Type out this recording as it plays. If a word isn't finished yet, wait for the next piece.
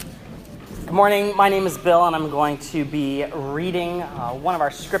Good morning. My name is Bill, and I'm going to be reading one of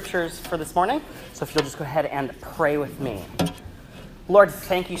our scriptures for this morning. So if you'll just go ahead and pray with me. Lord,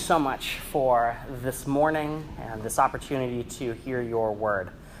 thank you so much for this morning and this opportunity to hear your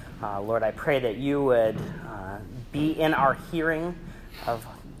word. Lord, I pray that you would be in our hearing of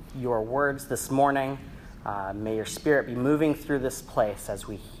your words this morning. May your spirit be moving through this place as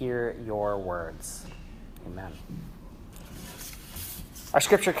we hear your words. Amen. Our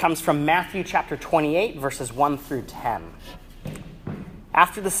scripture comes from Matthew chapter 28, verses 1 through 10.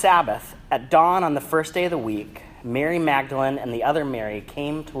 After the Sabbath, at dawn on the first day of the week, Mary Magdalene and the other Mary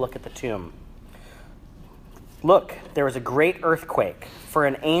came to look at the tomb. Look, there was a great earthquake, for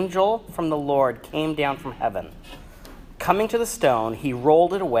an angel from the Lord came down from heaven. Coming to the stone, he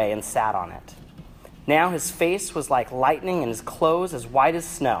rolled it away and sat on it. Now his face was like lightning and his clothes as white as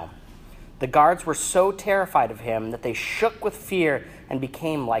snow. The guards were so terrified of him that they shook with fear and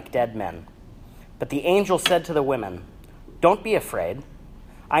became like dead men. But the angel said to the women, "Don't be afraid.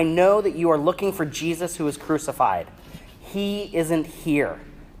 I know that you are looking for Jesus who was crucified. He isn't here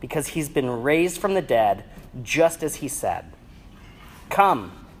because he's been raised from the dead, just as he said.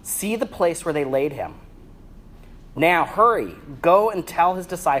 Come, see the place where they laid him. Now hurry, go and tell his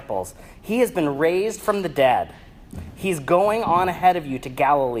disciples, he has been raised from the dead. He's going on ahead of you to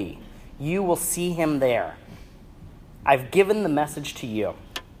Galilee. You will see him there. I've given the message to you."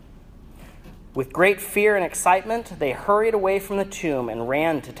 With great fear and excitement, they hurried away from the tomb and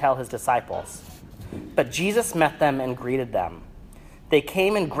ran to tell his disciples. But Jesus met them and greeted them. They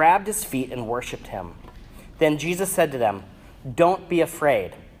came and grabbed his feet and worshipped him. Then Jesus said to them, "Don't be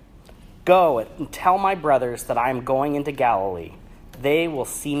afraid. Go and tell my brothers that I am going into Galilee. They will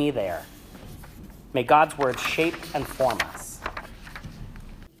see me there." May God's word shape and form us.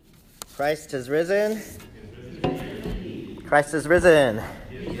 Christ is risen. Christ is risen.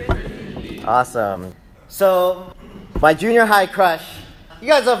 Awesome. So, my junior high crush. You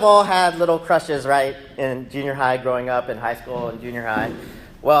guys have all had little crushes, right? In junior high, growing up, in high school and junior high.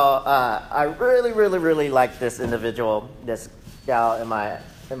 Well, I really liked this individual, this gal in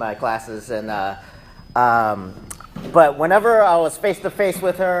my classes, and but whenever I was face to face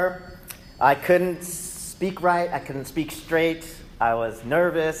with her, I couldn't speak right. I couldn't speak straight. I was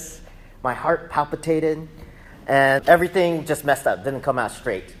nervous. My heart palpitated, and everything just messed up, didn't come out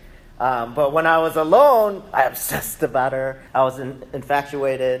straight. But when I was alone, I obsessed about her. I was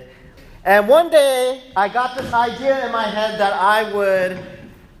infatuated. And one day, I got this idea in my head that I would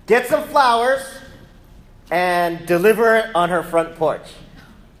get some flowers and deliver it on her front porch,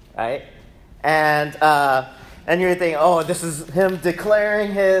 right? And you're thinking, oh, this is him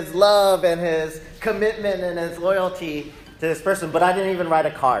declaring his love and his commitment and his loyalty to this person, but I didn't even write a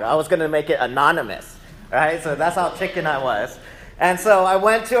card. I was going to make it anonymous, right? So that's how chicken I was. And so I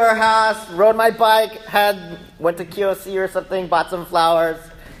went to her house, rode my bike, went to QOC or something, bought some flowers,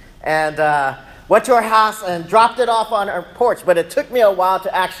 and went to her house and dropped it off on her porch. But it took me a while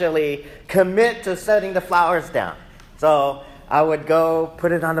to actually commit to setting the flowers down. So I would go,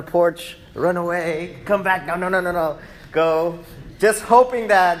 put it on the porch, run away, come back, no, go, just hoping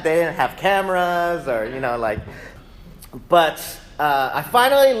that they didn't have cameras or, But I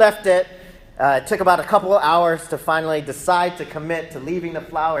finally left it. It took about a couple of hours to finally decide to commit to leaving the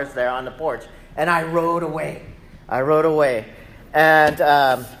flowers there on the porch. And I rode away.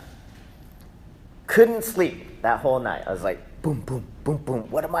 And couldn't sleep that whole night. I was like, boom, boom, boom, boom.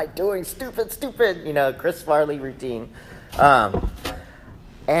 What am I doing? Stupid. Chris Farley routine.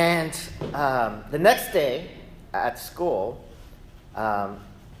 And the next day at school,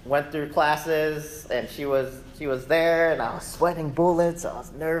 went through classes, and she was there, and I was sweating bullets. I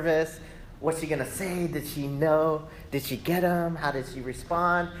was nervous. What's she gonna say? Did she know? Did she get him? How did she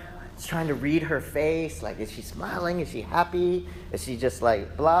respond? I was trying to read her face. Like, is she smiling? Is she happy? Is she just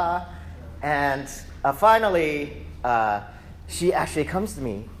like blah? And finally, she actually comes to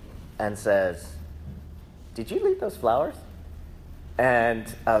me and says, "Did you leave those flowers?" And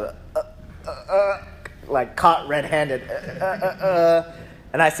like caught red-handed.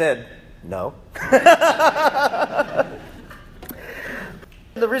 And I said, "No."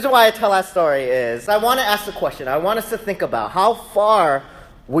 The reason why I tell that story is I want to ask the question. I want us to think about how far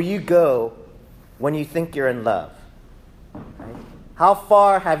will you go when you think you're in love? Right? How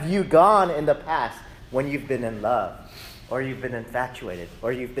far have you gone in the past when you've been in love? Or you've been infatuated?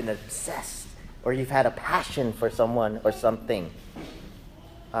 Or you've been obsessed? Or you've had a passion for someone or something?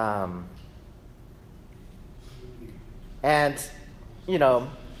 And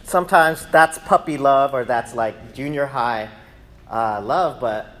sometimes that's puppy love or that's like junior high love,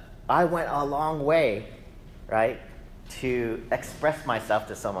 but I went a long way, right, to express myself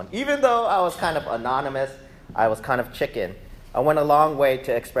to someone. Even though I was kind of anonymous, I was kind of chicken, I went a long way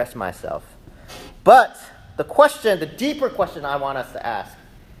to express myself. But the deeper question I want us to ask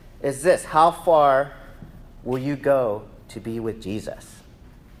is this: how far will you go to be with Jesus?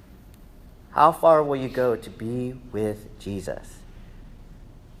 How far will you go to be with Jesus?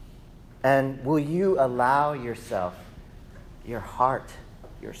 And will you allow yourself, your heart,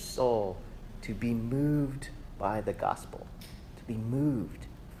 your soul, to be moved by the gospel? To be moved.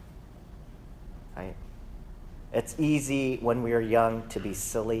 Right? It's easy when we are young to be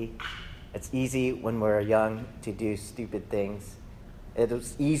silly. It's easy when we're young to do stupid things.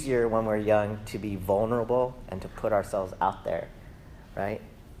 It's easier when we're young to be vulnerable and to put ourselves out there, right?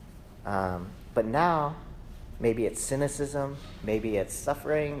 But now, maybe it's cynicism, maybe it's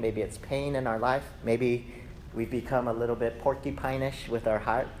suffering, maybe it's pain in our life, maybe we've become a little bit porcupine-ish with our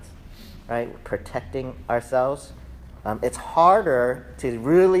hearts, right? Protecting ourselves. It's harder to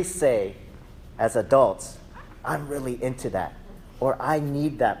really say, as adults, I'm really into that, or I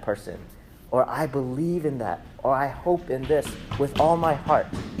need that person, or I believe in that, or I hope in this with all my heart,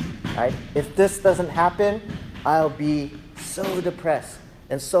 right? If this doesn't happen, I'll be so depressed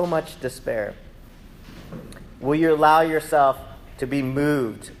and so much despair. Will you allow yourself to be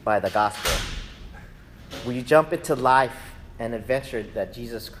moved by the gospel? Will you jump into life and adventure that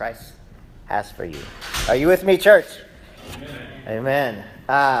Jesus Christ has for you? Are you with me, church? Amen.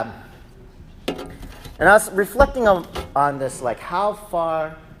 And I was reflecting on this, like, how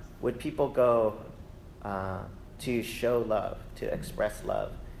far would people go to show love, to express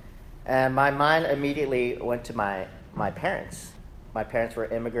love? And my mind immediately went to my parents. My parents were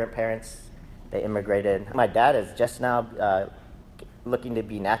immigrant parents. They immigrated. My dad is just now looking to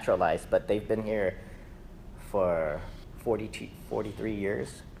be naturalized, but they've been here for 43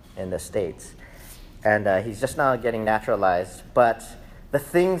 years in the States. And he's just now getting naturalized. But the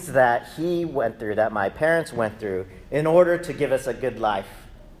things that he went through, that my parents went through, in order to give us a good life,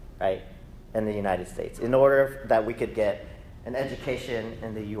 right, in the United States, in order that we could get an education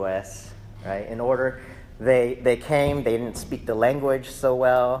in the U.S., right, in order they came, they didn't speak the language so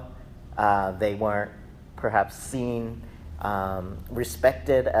well, they weren't perhaps seen,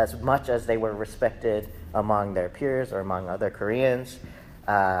 respected as much as they were respected among their peers or among other Koreans.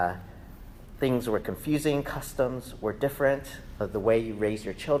 Things were confusing, customs were different, the way you raise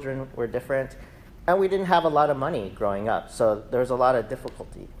your children were different, and we didn't have a lot of money growing up, so there was a lot of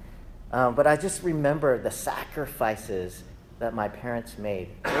difficulty. But I just remember the sacrifices that my parents made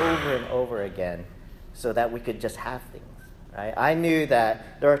over and over again so that we could just have things. Right? I knew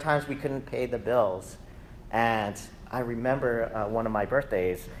that there were times we couldn't pay the bills, and I remember one of my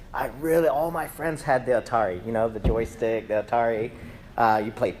birthdays, all my friends had the Atari, the joystick, the Atari.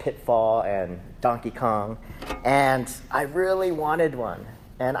 You play Pitfall and Donkey Kong, and I really wanted one.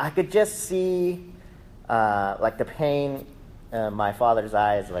 And I could just see like the pain in my father's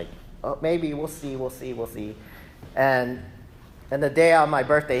eyes, like, oh, maybe we'll see. And the day on my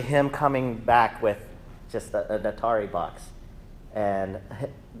birthday, him coming back with just an Atari box, and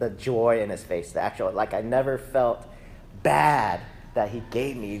the joy in his face, I never felt bad that he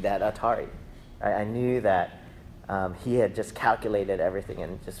gave me that Atari. I knew that he had just calculated everything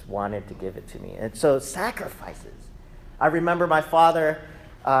and just wanted to give it to me. And so sacrifices. I remember my father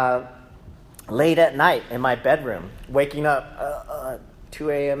late at night in my bedroom, waking up 2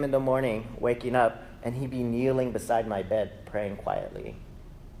 a.m. in the morning, waking up, and he'd be kneeling beside my bed praying quietly,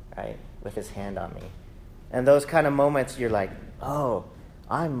 right, with his hand on me. And those kind of moments, you're like, oh,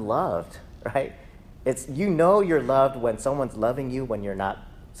 I'm loved, right? You're loved when someone's loving you when you're not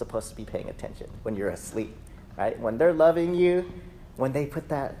supposed to be paying attention, when you're asleep, right? When they're loving you, when they put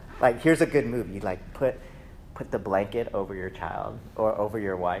that, like, here's a good movie, like put the blanket over your child or over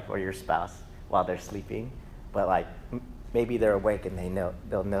your wife or your spouse while they're sleeping, but like maybe they're awake and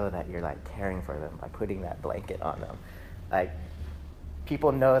they'll know that you're like caring for them by putting that blanket on them. Like,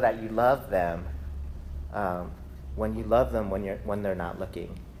 people know that you love them when you love them when they're not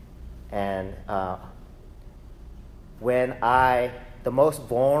looking. And the most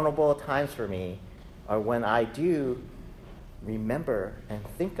vulnerable times for me are when I do remember and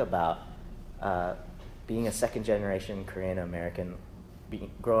think about being a second-generation Korean American,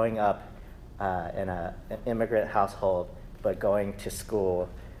 growing up in an immigrant household, but going to school,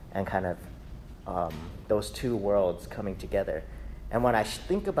 and kind of those two worlds coming together. And when I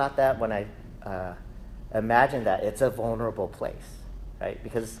think about that, when I imagine that, it's a vulnerable place, right?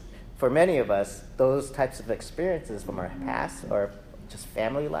 Because for many of us, those types of experiences from our past or just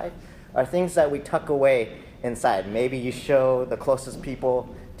family life are things that we tuck away inside. Maybe you show the closest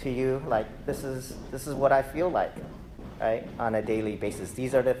people to you, like, this is what I feel like. right, on a daily basis.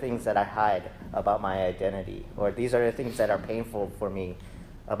 These are the things that I hide about my identity, or these are the things that are painful for me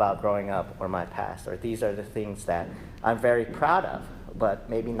about growing up or my past, or these are the things that I'm very proud of, but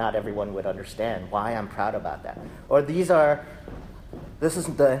maybe not everyone would understand why I'm proud about that. Or this is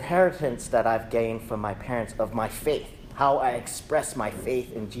the inheritance that I've gained from my parents of my faith, how I express my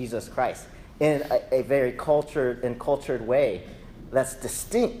faith in Jesus Christ in a very cultured way that's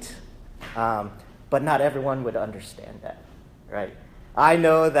distinct. But not everyone would understand that, right? I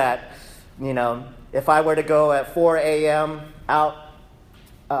know that, if I were to go at 4 a.m. out,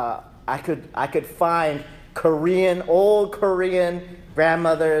 I could find old Korean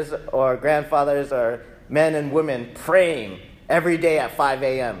grandmothers or grandfathers or men and women praying every day at 5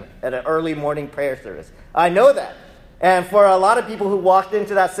 a.m. at an early morning prayer service. I know that. And for a lot of people who walked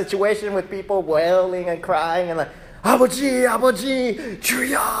into that situation with people wailing and crying and like, 아버지, 아버지,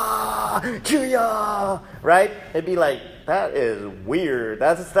 주여, 주여, right? It'd be like, that is weird.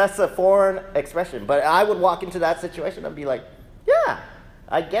 That's a foreign expression. But I would walk into that situation and be like, yeah,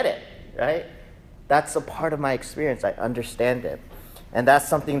 I get it, right? That's a part of my experience. I understand it. And that's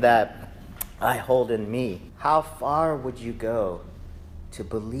something that I hold in me. How far would you go to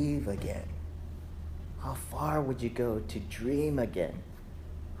believe again? How far would you go to dream again?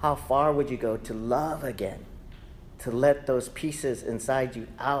 How far would you go to love again? To let those pieces inside you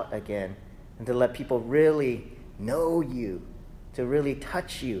out again, and to let people really know you, to really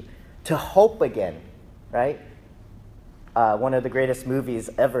touch you, to hope again, right? One of the greatest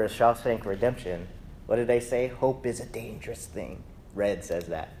movies ever is Shawshank Redemption. What did they say? Hope is a dangerous thing. Red says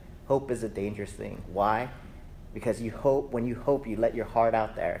that. Hope is a dangerous thing. Why? Because when you hope, you let your heart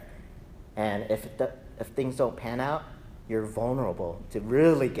out there. And if things don't pan out, you're vulnerable to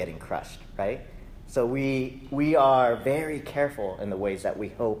really getting crushed, right? So we are very careful in the ways that we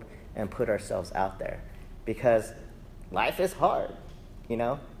hope and put ourselves out there, because life is hard,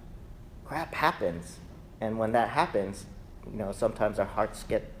 Crap happens, and when that happens, sometimes our hearts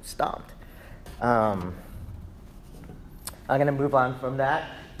get stomped. I'm going to move on from that.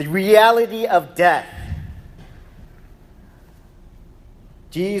 The reality of death.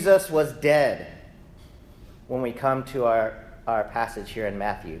 Jesus was dead when we come to our passage here in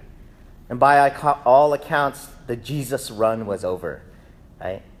Matthew. And by all accounts, the Jesus run was over,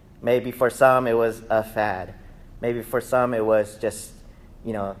 right? Maybe for some it was a fad. Maybe for some it was just,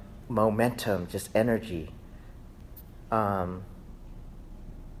 momentum, just energy. And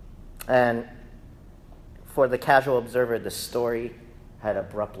for the casual observer, the story had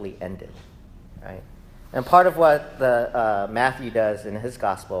abruptly ended, right? And part of what Matthew does in his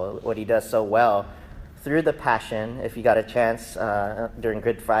gospel, what he does so well, through the Passion, if you got a chance during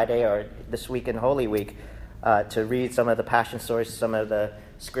Good Friday or this week in Holy Week to read some of the Passion stories, some of the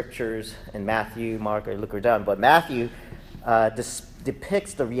scriptures in Matthew, Mark, or Luke or John. But Matthew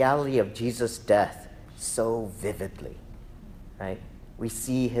depicts the reality of Jesus' death so vividly, right? We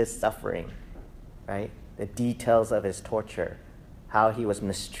see his suffering, right? The details of his torture, how he was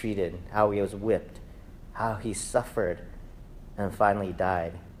mistreated, how he was whipped, how he suffered, and finally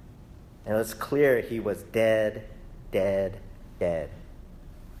died. And it's clear he was dead, dead, dead.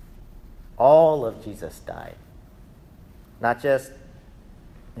 All of Jesus died. Not just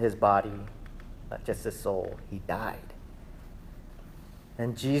his body, not just his soul. He died.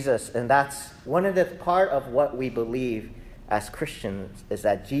 And that's one of the part of what we believe as Christians, is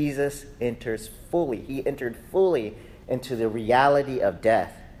that Jesus entered fully into the reality of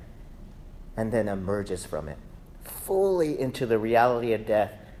death and then emerges from it. Fully into the reality of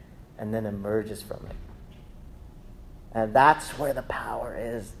death and then emerges from it. And that's where the power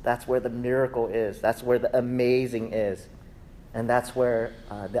is. That's where the miracle is. That's where the amazing is. And that's where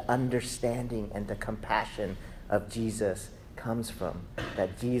the understanding and the compassion of Jesus comes from.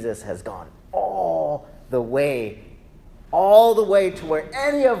 That Jesus has gone all the way to where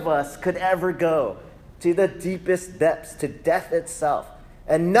any of us could ever go, to the deepest depths, to death itself.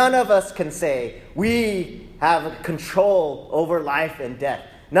 And none of us can say we have control over life and death.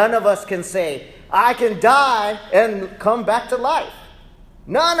 None of us can say, I can die and come back to life.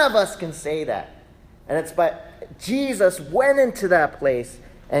 None of us can say that. And it's but Jesus went into that place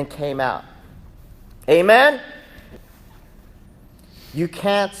and came out. Amen? You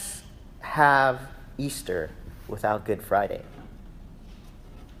can't have Easter without Good Friday.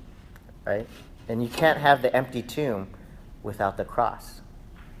 Right? And you can't have the empty tomb without the cross.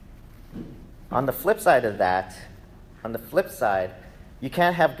 On the flip side of that, you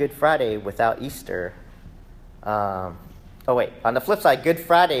can't have Good Friday without Easter. On the flip side, Good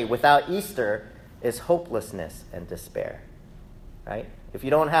Friday without Easter is hopelessness and despair. Right? If you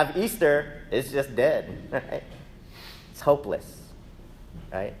don't have Easter, it's just dead. Right? It's hopeless,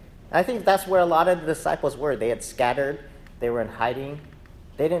 right? I think that's where a lot of the disciples were. They had scattered. They were in hiding.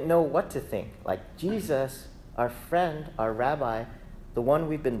 They didn't know what to think. Like, Jesus, our friend, our rabbi, the one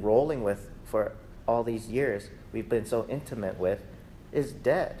we've been rolling with for all these years, we've been so intimate with, is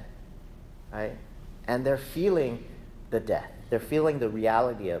dead, right? And they're feeling the death. They're feeling the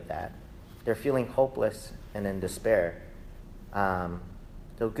reality of that. They're feeling hopeless and in despair. So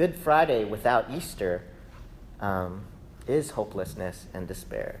Good Friday without Easter is hopelessness and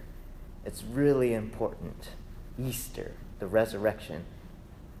despair. It's really important. Easter, the resurrection,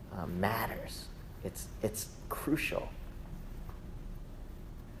 matters. It's crucial.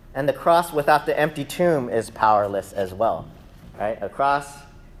 And the cross without the empty tomb is powerless as well, right? A cross,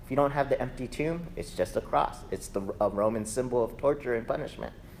 if you don't have the empty tomb, it's just a cross. It's a Roman symbol of torture and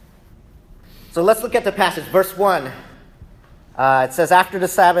punishment. So let's look at the passage. Verse 1. It says, after the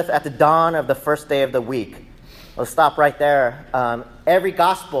Sabbath, at the dawn of the first day of the week. We'll stop right there. Every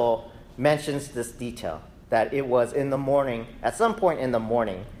gospel mentions this detail, that it was in the morning, at some point in the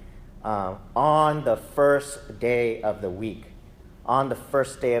morning, on the first day of the week. On the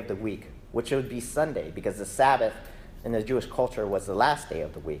first day of the week, which would be Sunday, because the Sabbath in the Jewish culture was the last day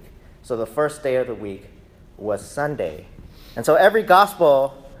of the week. So the first day of the week was Sunday. And so every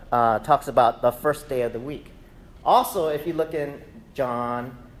gospel talks about the first day of the week. Also, if you look in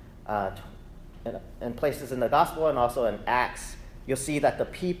John, in places in the gospel and also in Acts, you'll see that the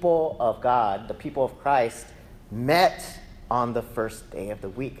people of God, the people of Christ, met on the first day of the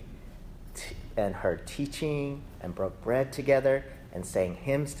week and heard teaching and broke bread together and sang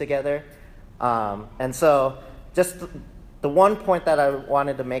hymns together. And so just the one point that I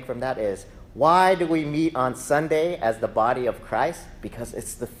wanted to make from that is, why do we meet on Sunday as the body of Christ? Because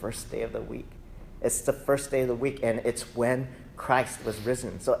it's the first day of the week. It's the first day of the week, and it's when Christ was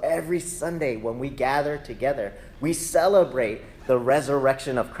risen. So every Sunday when we gather together, we celebrate the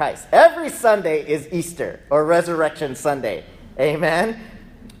resurrection of Christ. Every Sunday is Easter or Resurrection Sunday. Amen?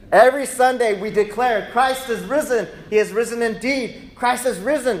 Every Sunday we declare Christ is risen. He is risen indeed. Christ is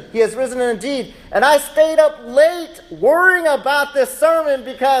risen. He is risen indeed. And I stayed up late worrying about this sermon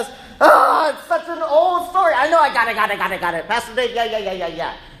because, it's such an old story. I know I got it. Pastor Dave,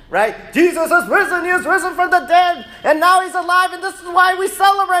 yeah. Right? Jesus is risen. He is risen from the dead. And now he's alive, and this is why we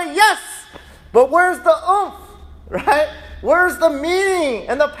celebrate. Yes! But where's the oomph? Right? Where's the meaning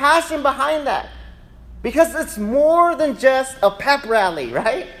and the passion behind that? Because it's more than just a pep rally,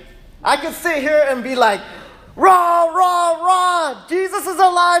 right? I could sit here and be like, rah, Jesus is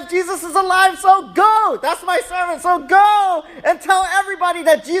alive, so go. That's my sermon, so go and tell everybody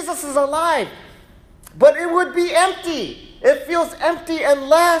that Jesus is alive. But it would be empty. It feels empty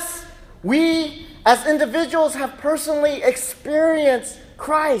unless we as individuals have personally experienced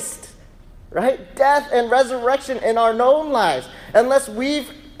Christ, right? Death and resurrection in our own lives. Unless we've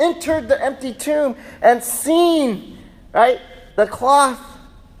entered the empty tomb and seen, right, the cloth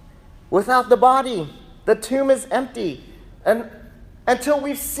without the body. The tomb is empty. And until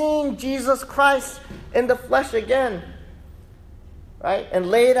we've seen Jesus Christ in the flesh again, right, and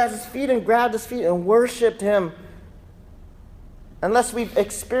laid at his feet and grabbed his feet and worshipped him, unless we've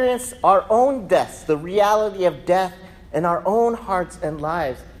experienced our own deaths, the reality of death in our own hearts and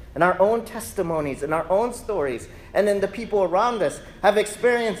lives, in our own testimonies, in our own stories, and in the people around us, have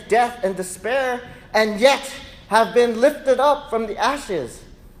experienced death and despair, and yet have been lifted up from the ashes,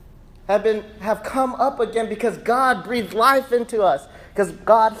 have come up again because God breathed life into us, because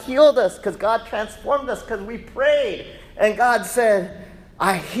God healed us, because God transformed us, because we prayed, and God said,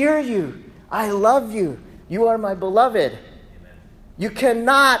 I hear you, I love you, you are my beloved. You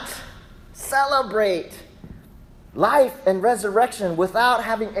cannot celebrate life and resurrection without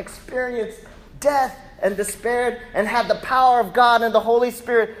having experienced death and despair and had the power of God and the Holy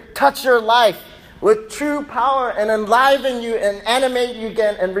Spirit touch your life with true power and enliven you and animate you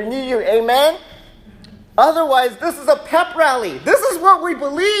again and renew you. Amen? Otherwise, this is a pep rally. This is what we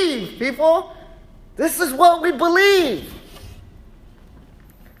believe, people. This is what we believe.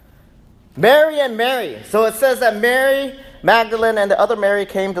 Mary and Mary. So it says that Mary Magdalene and the other Mary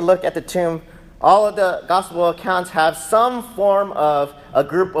came to look at the tomb. All of the gospel accounts have some form of a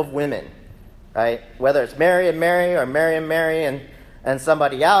group of women, right? Whether it's Mary and Mary or Mary and Mary and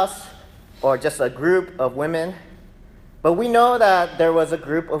somebody else, or just a group of women. But we know that there was a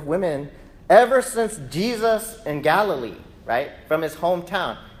group of women ever since Jesus in Galilee, right? From his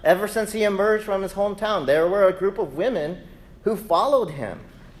hometown. Ever since he emerged from his hometown, there were a group of women who followed him.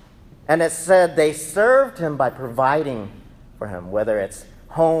 And it said they served him by providing for him, whether it's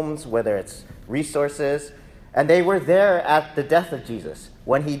homes, whether it's resources. And they were there at the death of Jesus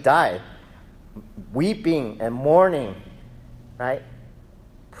when he died, weeping and mourning right?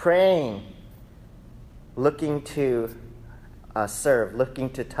 Praying, looking to serve,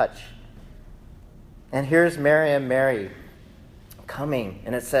 looking to touch. And here's Mary and Mary coming,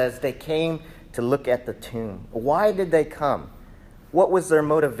 and it says they came to look at the tomb. Why did they come? What was their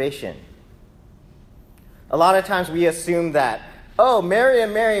motivation? A lot of times we assume that, Mary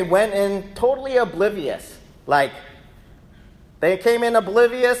and Mary went in totally oblivious. Like, they came in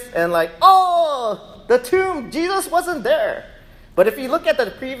oblivious and the tomb, Jesus wasn't there. But if you look at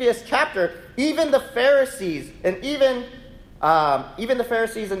the previous chapter, even the Pharisees and even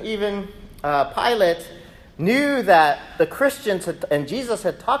Pilate knew that the Christians and Jesus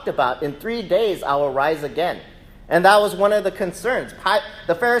had talked about, in 3 days I will rise again. And that was one of the concerns.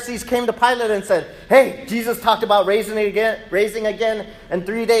 The Pharisees came to Pilate and said, hey, Jesus talked about raising again in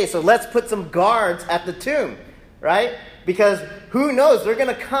 3 days, so let's put some guards at the tomb, right? Because who knows, they're going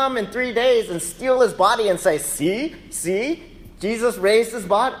to come in 3 days and steal his body and say, see, Jesus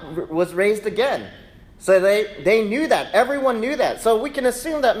was raised again. So they knew that. Everyone knew that. So we can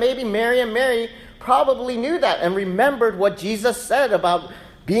assume that maybe Mary and Mary probably knew that and remembered what Jesus said about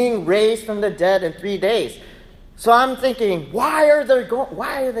being raised from the dead in 3 days. So I'm thinking, why are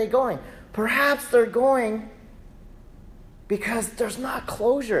they going? Perhaps they're going because there's not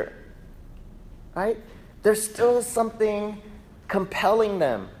closure, right? There's still something compelling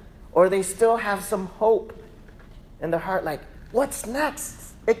them, or they still have some hope in their heart, like, what's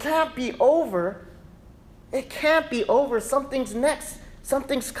next? It can't be over. It can't be over. Something's next.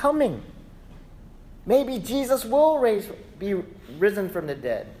 Something's coming. Maybe Jesus will be risen from the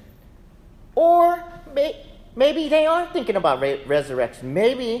dead. Or maybe they aren't thinking about resurrection.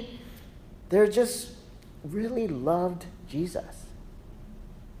 Maybe they're just really loved Jesus.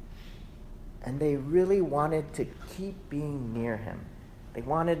 And they really wanted to keep being near him. They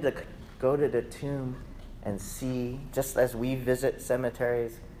wanted to go to the tomb and see, just as we visit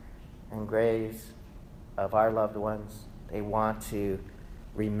cemeteries and graves of our loved ones, they want to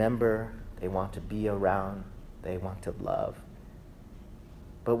remember, they want to be around, they want to love.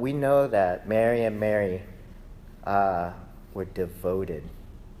 But we know that Mary and Mary were devoted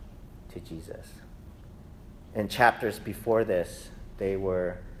to Jesus. In chapters before this, they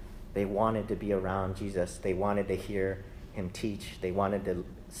wanted to be around Jesus. They wanted to hear him teach. They wanted to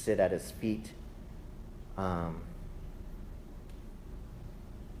sit at his feet.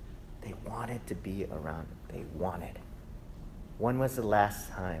 They wanted to be around him. They wanted. When was the last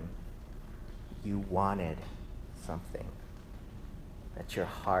time you wanted something that your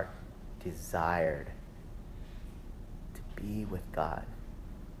heart desired to be with God,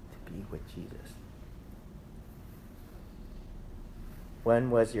 to be with Jesus?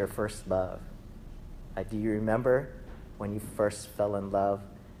 When was your first love? Do you remember when you first fell in love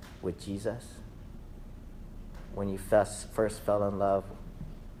with Jesus? When you first fell in love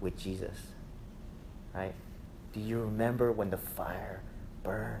with Jesus, right? Do you remember when the fire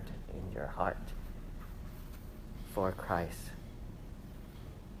burned in your heart for Christ?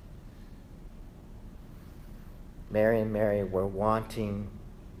 Mary and Mary were wanting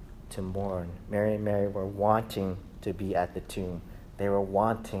to mourn. Mary and Mary were wanting to be at the tomb. They were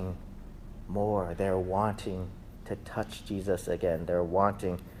wanting more. They were wanting to touch Jesus again. They were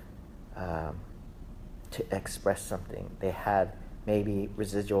wanting to express something. They had maybe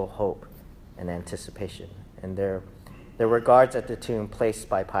residual hope and anticipation. And there were guards at the tomb placed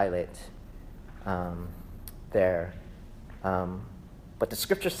by Pilate there. But the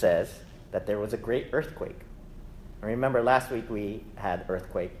scripture says that there was a great earthquake. Remember last week we had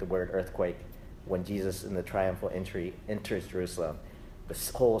earthquake, the word earthquake, when Jesus in the triumphal entry enters Jerusalem.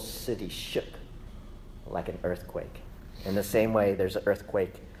 The whole city shook like an earthquake. In the same way, there's an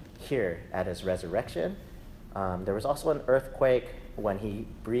earthquake here at his resurrection. There was also an earthquake when he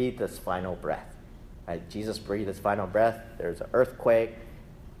breathed his final breath. Right? Jesus breathed his final breath. There's an earthquake.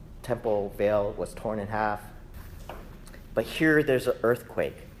 Temple veil was torn in half. But here there's an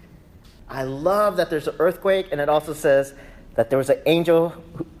earthquake. I love that there's an earthquake, and it also says that there was an angel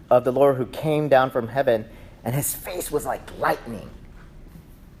of the Lord who came down from heaven, and his face was like lightning.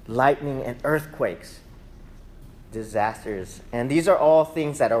 Lightning and earthquakes, disasters. And these are all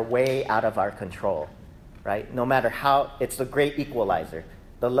things that are way out of our control, right? No matter how, it's the great equalizer.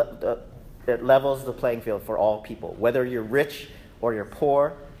 It levels the playing field for all people, whether you're rich or you're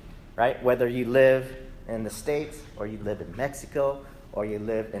poor, right? Whether you live in the States or you live in Mexico or you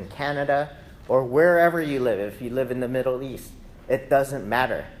live in Canada or wherever you live. If you live in the Middle East, it doesn't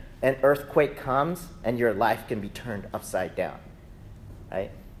matter. An earthquake comes and your life can be turned upside down,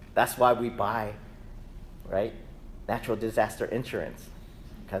 right? That's why we buy, right, natural disaster insurance,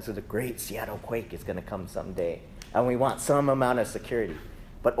 because of the great Seattle quake is going to come someday. and we want some amount of security.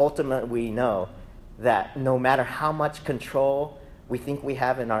 But ultimately, we know that no matter how much control we think we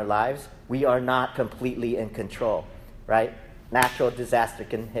have in our lives, we are not completely in control, right? Natural disaster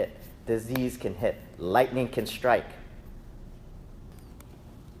can hit, disease can hit, lightning can strike.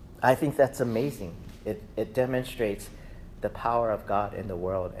 I think that's amazing. It demonstrates the power of God in the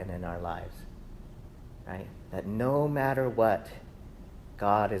world and in our lives, right? That no matter what,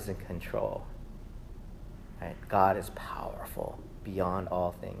 God is in control, right? God is powerful beyond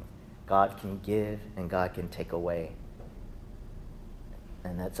all things. God can give and God can take away.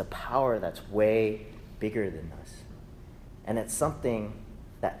 And that's a power that's way bigger than us. And it's something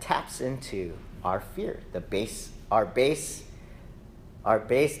that taps into our fear. Our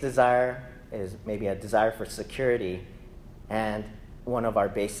base desire is maybe a desire for security, and one of our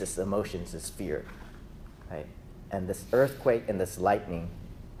basest emotions is fear, right? And this earthquake and this lightning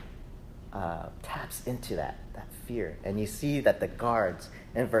taps into that fear. And you see that the guards,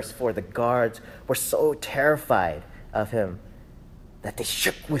 in verse 4, the guards were so terrified of him that they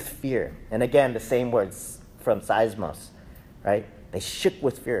shook with fear. And again, the same words from seismos, right? They shook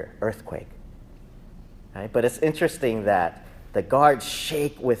with fear, earthquake. Right? But it's interesting that the guards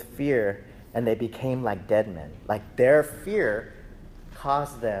shake with fear and they became like dead men. Like their fear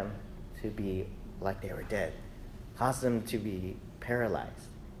caused them to be like they were dead, caused them to be paralyzed.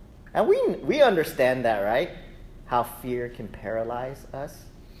 And we understand that, right? How fear can paralyze us.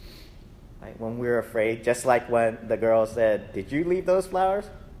 Right? When we're afraid, just like when the girl said, "Did you leave those flowers?"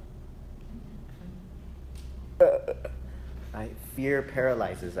 Right? Fear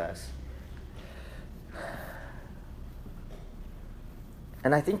paralyzes us.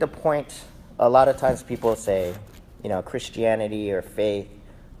 And I think the point, a lot of times people say, Christianity or faith,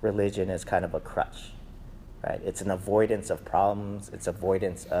 religion is kind of a crutch, right? It's an avoidance of problems, it's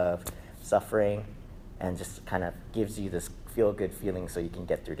avoidance of suffering, and just kind of gives you this feel-good feeling so you can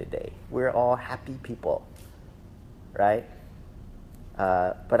get through the day. We're all happy people, right?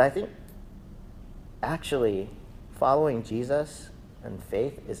 But I think actually following Jesus and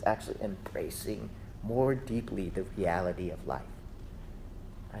faith is actually embracing more deeply the reality of life.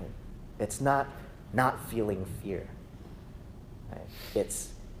 Right? It's not feeling fear. Right?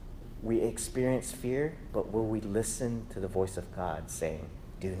 It's we experience fear, but will we listen to the voice of God saying,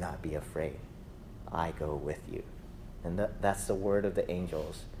 "Do not be afraid. I go with you." And that's the word of the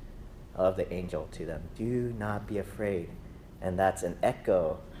angel to them. Do not be afraid. And that's an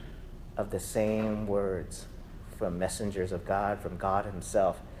echo of the same words from messengers of God, from God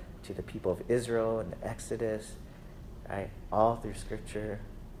himself, to the people of Israel in the Exodus, right? All through Scripture.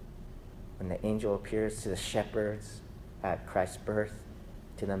 When the angel appears to the shepherds at Christ's birth,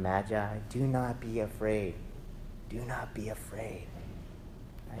 to the Magi, do not be afraid. Do not be afraid.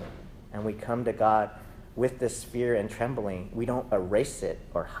 Right? And we come to God with this fear and trembling. We don't erase it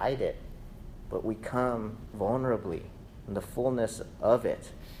or hide it, but we come vulnerably in the fullness of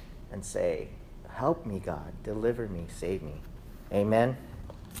it and say, "Help me, God. Deliver me. Save me." Amen?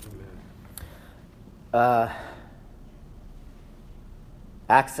 Amen.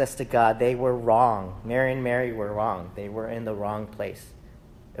 Access to God, they were wrong. Mary and Mary were wrong. They were in the wrong place.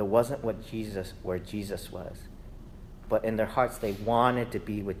 It wasn't where Jesus was. But in their hearts, they wanted to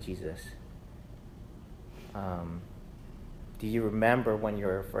be with Jesus. Do you remember when you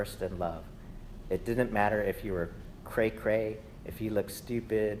were first in love? It didn't matter if you were cray-cray, if you looked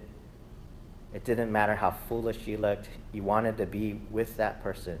stupid. It didn't matter how foolish you looked. You wanted to be with that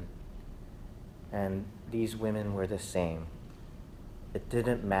person. And these women were the same. It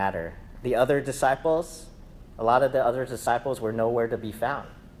didn't matter. The other disciples, a lot of the other disciples were nowhere to be found,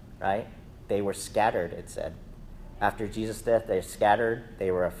 right? They were scattered, it said. After Jesus' death, they scattered.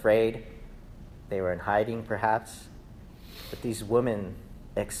 They were afraid. They were in hiding, perhaps. But these women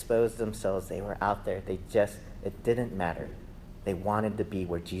exposed themselves. They were out there. It didn't matter. They wanted to be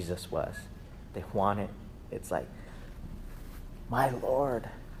where Jesus was. It's like, my Lord.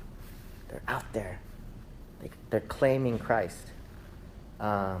 They're out there. They're claiming Christ.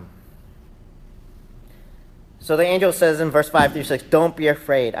 So the angel says in verse 5-6, "Don't be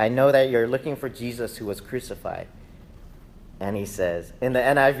afraid. I know that you're looking for Jesus who was crucified." And he says, in the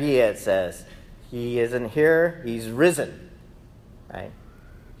NIV it says, "He isn't here, he's risen." Right?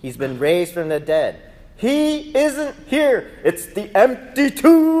 He's been raised from the dead. He isn't here. It's the empty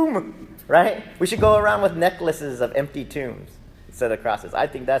tomb. Right? We should go around with necklaces of empty tombs instead of crosses. I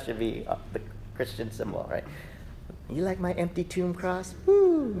think that should be the Christian symbol, right? You like my empty tomb cross?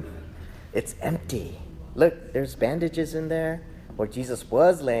 Woo! It's empty. Look, there's bandages in there where Jesus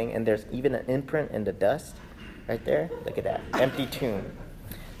was laying, and there's even an imprint in the dust right there. Look at that. Empty tomb.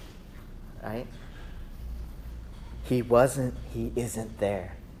 Right? He isn't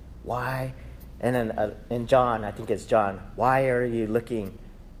there. Why? And then in John, I think it's John, why are you looking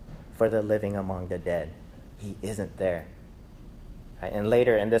for the living among the dead? He isn't there. Right? And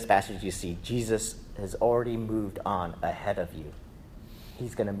later in this passage, you see Jesus has already moved on ahead of you.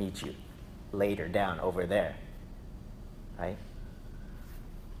 He's going to meet you later down over there. Right?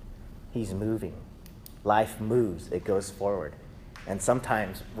 He's moving. Life moves. It goes forward. And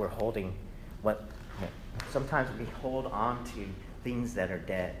sometimes sometimes we hold on to things that are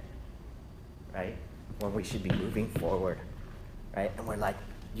dead, right? When we should be moving forward, right? And we're like,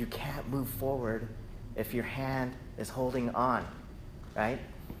 you can't move forward if your hand is holding on, right?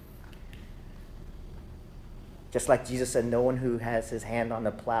 Just like Jesus said, no one who has his hand on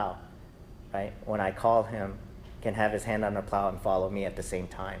the plow, right? When I call him, can have his hand on the plow and follow me at the same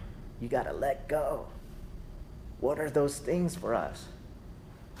time. You got to let go. What are those things for us?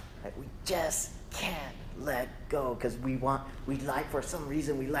 Like, we just can't let go because for some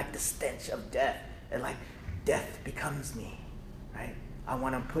reason, we like the stench of death. And like, death becomes me, right? I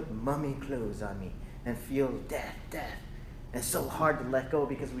want to put mummy clothes on me and feel death. And it's so hard to let go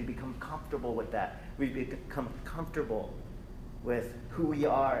because we become comfortable with that. We become comfortable with who we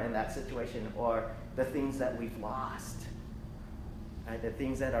are in that situation or the things that we've lost, right? The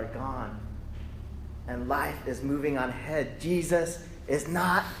things that are gone. And life is moving on ahead. Jesus is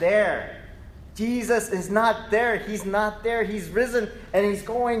not there. Jesus is not there. He's not there. He's risen and he's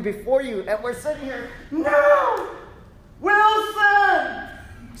going before you. And we're sitting here, no! Wilson!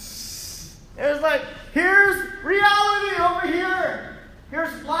 It's like, here's reality over here.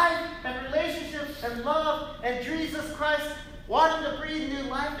 Here's life and relationships and love and Jesus Christ wanting to breathe new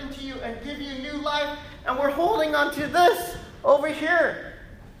life into you and give you new life. And we're holding on to this over here.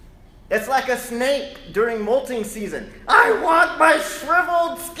 It's like a snake during molting season. I want my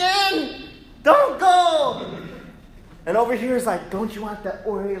shriveled skin. Don't go. And over here is like, don't you want that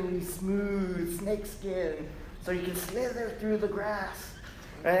oily, smooth snake skin so you can slither through the grass?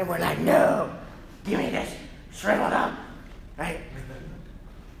 And we're like, no, give me this shriveled up. Right?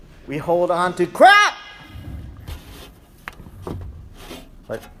 We hold on to crap.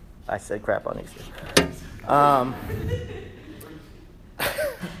 But I said crap on Easter.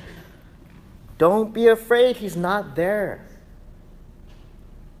 Don't be afraid, he's not there.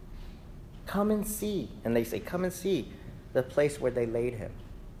 Come and see. And they say, come and see the place where they laid him.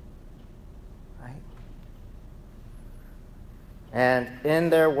 Right? And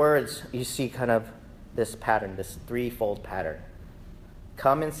in their words, you see kind of this pattern, this threefold pattern.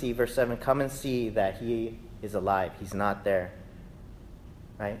 Come and see, verse 7, come and see that he is alive. He's not there.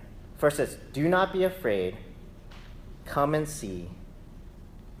 Right? First it says, do not be afraid. Come and see.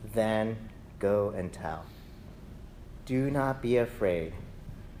 Then go and tell. Do not be afraid.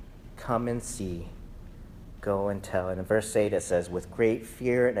 Come and see. Go and tell. And in verse 8 it says, with great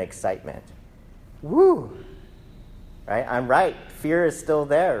fear and excitement. Woo! Right? I'm right. Fear is still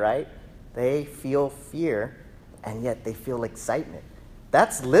there, right? They feel fear, and yet they feel excitement.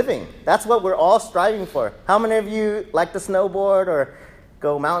 That's living. That's what we're all striving for. How many of you like to snowboard or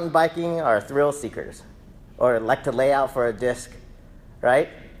go mountain biking or are thrill seekers? Or like to lay out for a disc, right?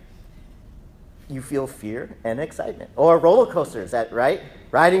 You feel fear and excitement. Or roller coasters, right?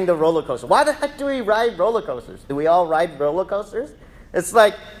 Riding the roller coaster. Why the heck do we ride roller coasters? Do we all ride roller coasters? It's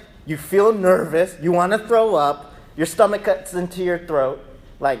like you feel nervous, you want to throw up, your stomach cuts into your throat.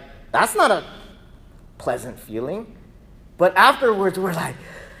 Like, that's not a pleasant feeling. But afterwards, we're like,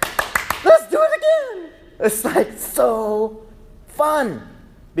 let's do it again. It's like so fun.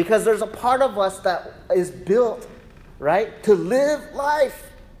 Because there's a part of us that is built, right, to live life.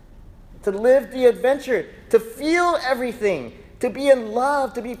 To live the adventure, to feel everything, to be in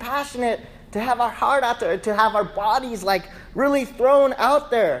love, to be passionate, to have our heart out there, to have our bodies like really thrown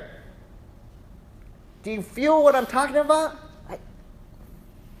out there. Do you feel what I'm talking about?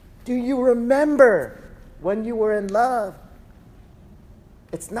 Do you remember when you were in love?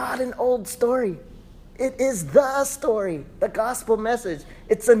 It's not an old story. It is the story, the gospel message.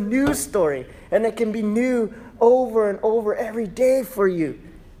 It's a new story, and it can be new over and over every day for you.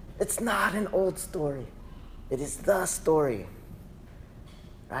 It's not an old story. It is the story,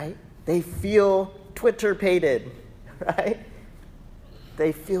 right? They feel Twitter-pated, right?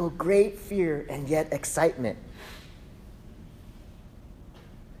 They feel great fear and yet excitement,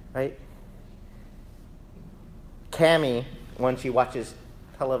 right? Cammie, when she watches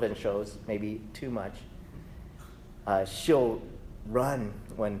television shows, maybe too much, she'll run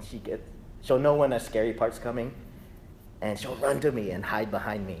when she'll know when a scary part's coming, and she'll run to me and hide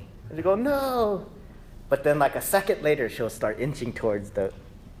behind me. And she'll go, no. But then like a second later, she'll start inching towards the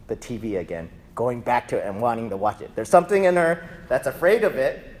TV again. going back to it and wanting to watch it. There's something in her that's afraid of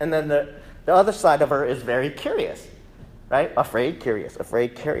it, and then the other side of her is very curious, right? Afraid, curious,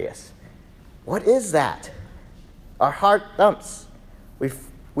 afraid, curious. What is that? Our heart thumps. We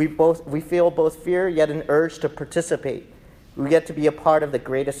feel both fear yet an urge to participate. We get to be a part of the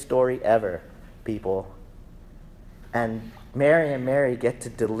greatest story ever, people. And Mary get to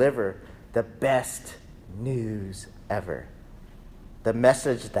deliver the best news ever. The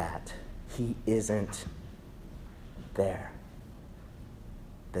message that he isn't there.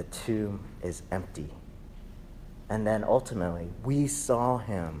 The tomb is empty. And then ultimately, we saw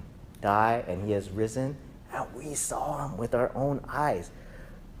him die and he has risen, and we saw him with our own eyes.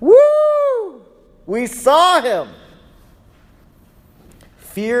 Woo! We saw him.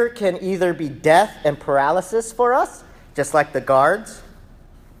 Fear can either be death and paralysis for us, just like the guards,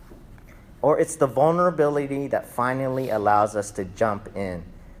 or it's the vulnerability that finally allows us to jump in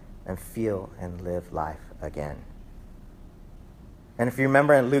and feel and live life again. And if you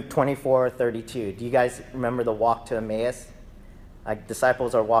remember in Luke 24:32, do you guys remember the walk to Emmaus?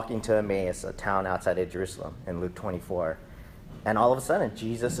 Disciples are walking to Emmaus, a town outside of Jerusalem, in Luke 24. And all of a sudden,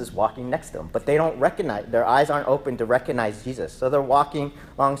 Jesus is walking next to them. But they don't recognize, their eyes aren't open to recognize Jesus. So they're walking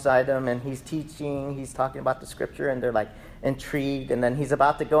alongside them, and he's teaching, he's talking about the scripture, and they're like intrigued. And then he's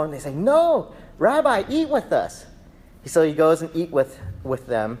about to go, and they say, "No, Rabbi, eat with us." So he goes and eat with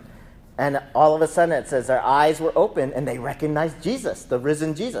them. And all of a sudden, it says their eyes were open, and they recognized Jesus, the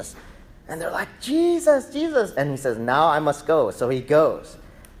risen Jesus. And they're like, "Jesus, Jesus." And he says, "Now I must go." So he goes.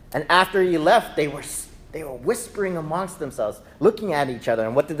 And after he left, they were whispering amongst themselves, looking at each other.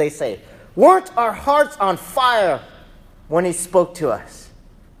 And what did they say? "Weren't our hearts on fire when he spoke to us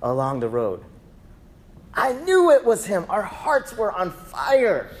along the road?" I knew it was him. Our hearts were on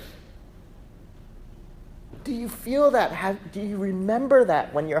fire. Do you feel that? Do you remember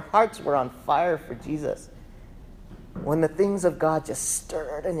that when your hearts were on fire for Jesus? When the things of God just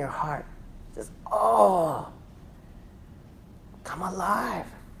stirred in your heart. Just, oh, come alive.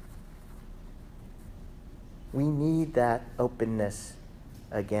 We need that openness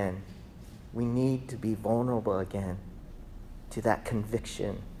again. We need to be vulnerable again to that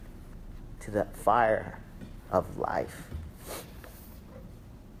conviction, to that fire of life.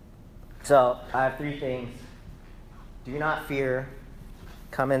 So I have 3 things. Do not fear,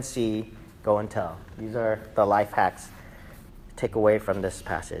 come and see, go and tell. These are the life hacks to take away from this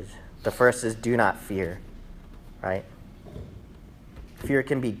passage. The first is do not fear, right? Fear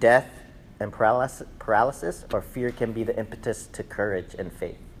can be death and paralysis, or fear can be the impetus to courage and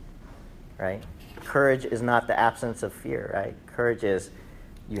faith, right? Courage is not the absence of fear, right? Courage is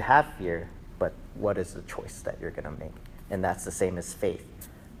you have fear, but what is the choice that you're going to make? And that's the same as faith.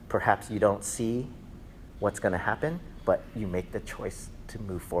 Perhaps you don't see what's going to happen, but you make the choice to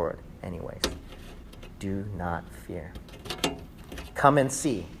move forward anyways. Do not fear. Come and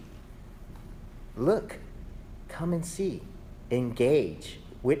see. Look. Come and see. Engage.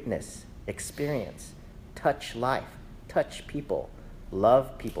 Witness. Experience. Touch life. Touch people.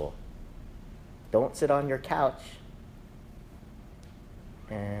 Love people. Don't sit on your couch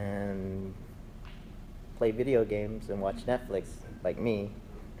and play video games and watch Netflix like me.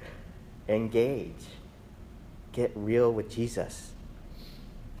 Engage. Get real with Jesus.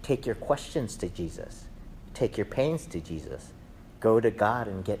 Take your questions to Jesus. Take your pains to Jesus. Go to God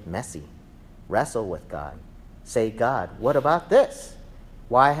and get messy. Wrestle with God. Say, "God, what about this?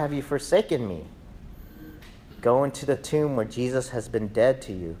 Why have you forsaken me?" Go into the tomb where Jesus has been dead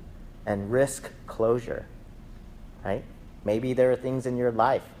to you and risk closure, right? Maybe there are things in your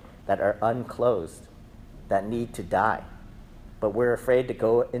life that are unclosed, that need to die. But we're afraid to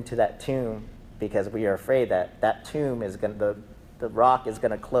go into that tomb because we are afraid that that tomb is going to, the rock is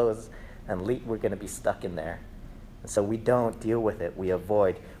going to close and we're going to be stuck in there. And so we don't deal with it. We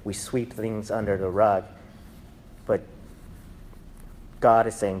avoid. We sweep things under the rug. But God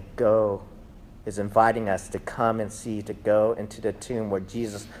is saying, go, is inviting us to come and see, to go into the tomb where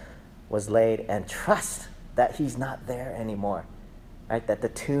Jesus was laid and trust that he's not there anymore, right? That the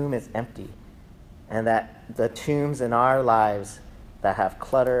tomb is empty and that the tombs in our lives that have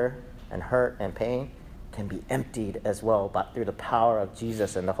clutter and hurt and pain can be emptied as well, but through the power of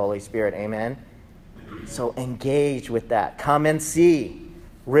Jesus and the Holy Spirit. Amen? So engage with that. Come and see.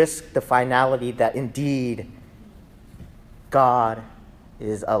 Risk the finality that indeed God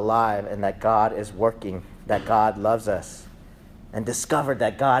is alive and that God is working, that God loves us. And discover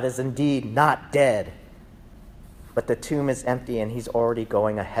that God is indeed not dead, but the tomb is empty and he's already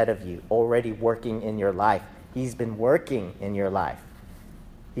going ahead of you, already working in your life. He's been working in your life.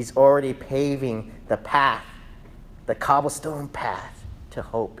 He's already paving the path, the cobblestone path to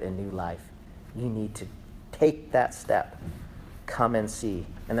hope and new life. You need to take that step. Come and see.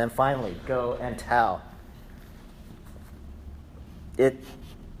 And then finally, go and tell.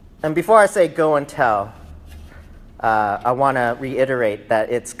 And before I say go and tell, I want to reiterate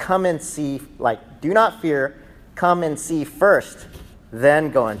that it's come and see, like, do not fear, come and see first,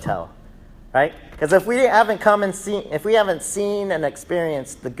 then go and tell. Right? Because if we haven't seen and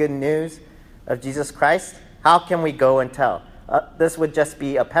experienced the good news of Jesus Christ, how can we go and tell? This would just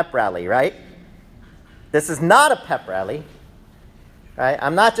be a pep rally, right? This is not a pep rally, right?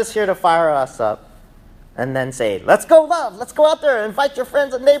 I'm not just here to fire us up and then say, let's go love, let's go out there and invite your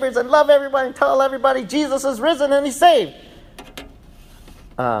friends and neighbors and love everybody and tell everybody Jesus is risen and he's saved.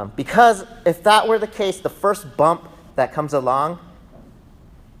 Because if that were the case, the first bump that comes along,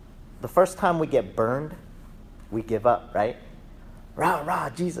 the first time we get burned, we give up, right? Rah,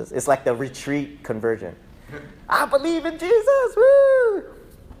 rah, Jesus. It's like the retreat conversion. I believe in Jesus, woo!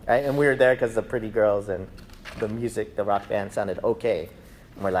 Right? And we were there because the pretty girls and the music, the rock band sounded okay.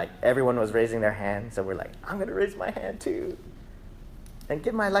 And we're like, everyone was raising their hand, so we're like, I'm going to raise my hand too and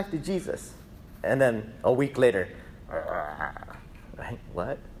give my life to Jesus. And then a week later, right?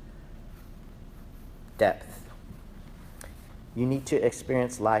 What? Depth. You need to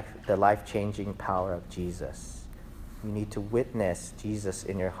experience the life-changing power of Jesus. You need to witness Jesus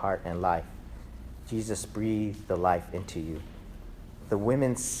in your heart and life. Jesus breathed the life into you. The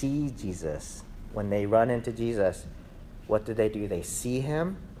women see Jesus. When they run into Jesus, what do? They see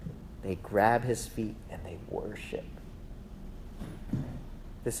him, they grab his feet, and they worship.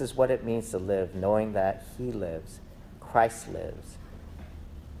 This is what it means to live, knowing that he lives, Christ lives.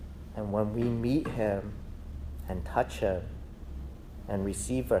 And when we meet him and touch him and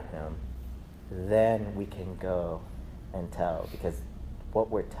receive from him, then we can go and tell. Because what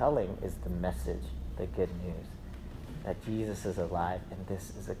we're telling is the message, the good news, that Jesus is alive and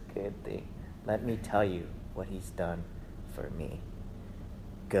this is a good thing. Let me tell you what he's done for me.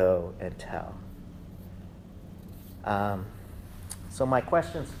 Go and tell. So my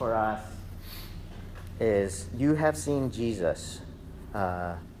questions for us is, you have seen Jesus.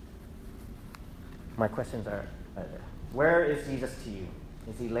 My questions are, where is Jesus to you?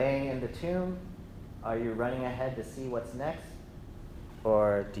 Is he laying in the tomb? Are you running ahead to see what's next?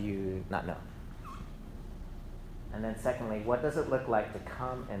 Or do you not know? And then secondly, what does it look like to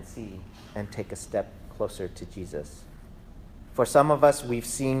come and see and take a step closer to Jesus? For some of us, we've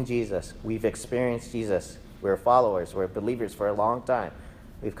seen Jesus. We've experienced Jesus. We're followers. We're believers for a long time.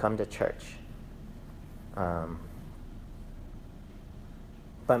 We've come to church. But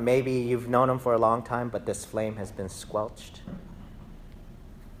maybe you've known him for a long time, but this flame has been squelched.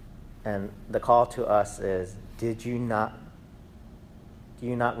 And the call to us is, do you not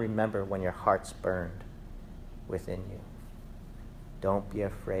remember when your heart's burned within you? Don't be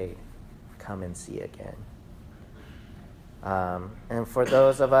afraid. Come and see again. And for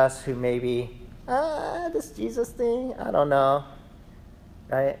those of us who maybe, this Jesus thing, I don't know.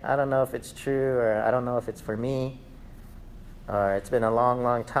 Right? I don't know if it's true, or I don't know if it's for me, or it's been a long,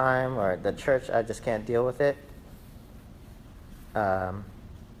 long time, or the church, I just can't deal with it. The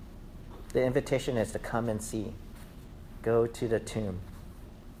invitation is to come and see. Go to the tomb,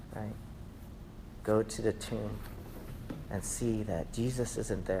 right? Go to the tomb and see that Jesus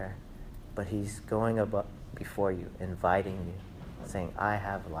isn't there, but he's going before you, inviting you, saying, I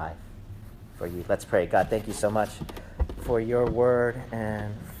have life for you. Let's pray. God, thank you so much for your word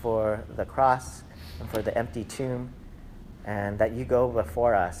and for the cross and for the empty tomb, and that you go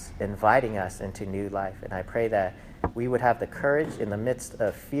before us, inviting us into new life. And I pray that we would have the courage in the midst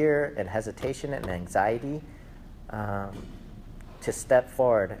of fear and hesitation and anxiety to step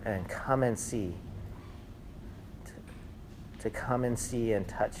forward and come and see, to come and see and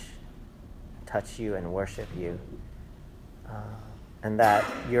touch you and worship you. And that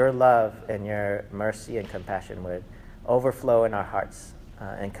your love and your mercy and compassion would overflow in our hearts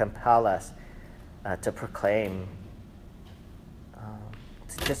and compel us to proclaim,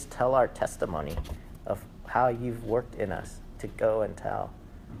 to just tell our testimony of how you've worked in us, to go and tell.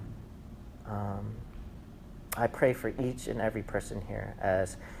 I pray for each and every person here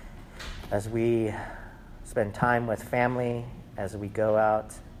as we spend time with family, as we go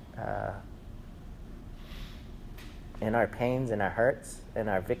out in our pains and our hurts and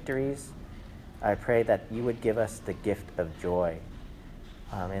our victories. I pray that you would give us the gift of joy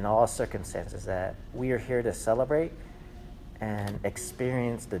in all circumstances, that we are here to celebrate and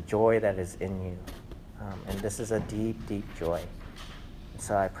experience the joy that is in you. And this is a deep, deep joy.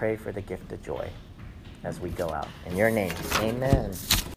 So I pray for the gift of joy as we go out. In your name, amen.